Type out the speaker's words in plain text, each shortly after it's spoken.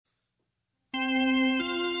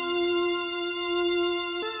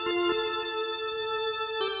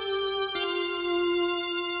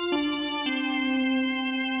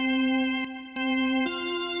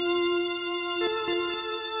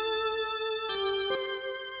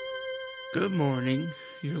Good morning.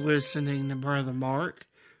 You're listening to Brother Mark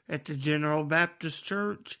at the General Baptist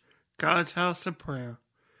Church, God's House of Prayer.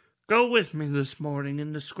 Go with me this morning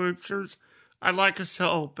in the scriptures. I'd like us to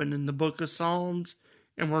open in the book of Psalms,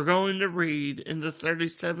 and we're going to read in the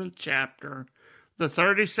 37th chapter, the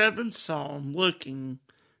 37th Psalm, looking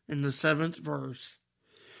in the 7th verse.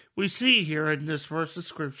 We see here in this verse of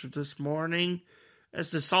scripture this morning,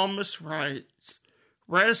 as the psalmist writes,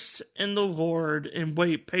 "Rest in the Lord and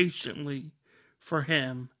wait patiently for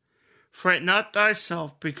him. Fret not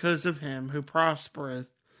thyself because of him who prospereth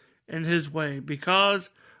in his way, because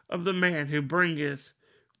of the man who bringeth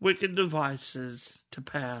wicked devices to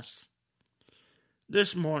pass."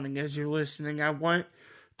 This morning, as you're listening, I want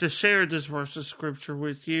to share this verse of scripture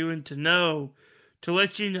with you and to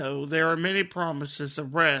let you know there are many promises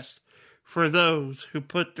of rest for those who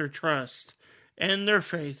put their trust and their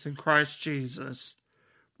faith in Christ Jesus.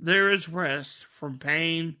 There is rest from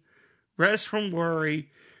pain, rest from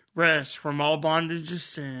worry, rest from all bondage of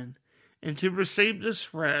sin. And to receive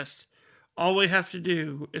this rest, all we have to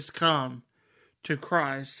do is come to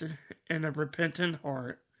Christ in a repentant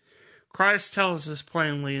heart. Christ tells us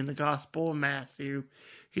plainly in the Gospel of Matthew.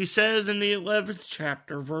 He says in the 11th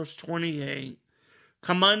chapter, verse 28,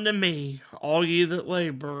 "Come unto me, all ye that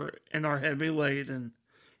labor and are heavy laden,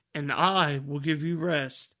 and I will give you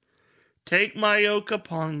rest. Take my yoke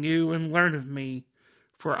upon you and learn of me,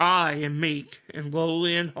 for I am meek and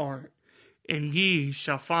lowly in heart, and ye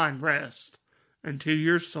shall find rest unto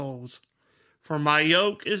your souls. For my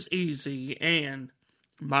yoke is easy and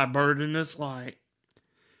my burden is light."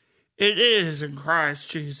 It is in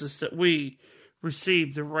Christ Jesus that we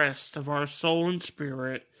receive the rest of our soul and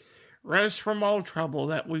spirit, rest from all trouble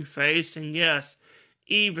that we face, and yes,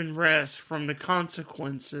 even rest from the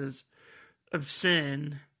consequences of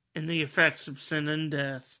sin and the effects of sin and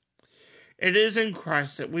death. It is in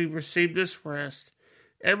Christ that we receive this rest.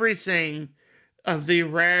 Everything of the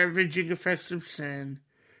ravaging effects of sin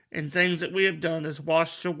and things that we have done is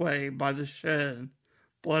washed away by the shed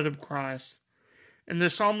blood of Christ. And the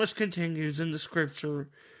psalmist continues in the scripture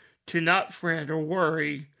to not fret or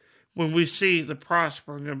worry when we see the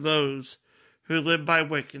prospering of those who live by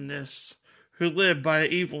wickedness, who live by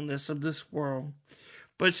the evilness of this world,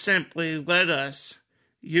 but simply let us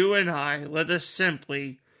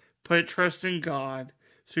simply put trust in God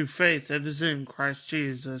through faith that is in Christ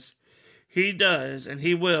Jesus. He does and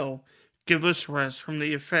He will give us rest from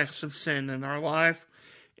the effects of sin in our life,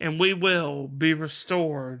 and we will be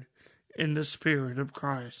restored in the Spirit of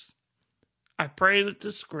Christ. I pray that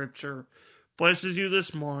the scripture blesses you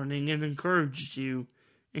this morning and encourages you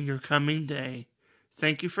in your coming day.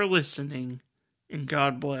 Thank you for listening, and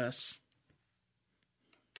God bless.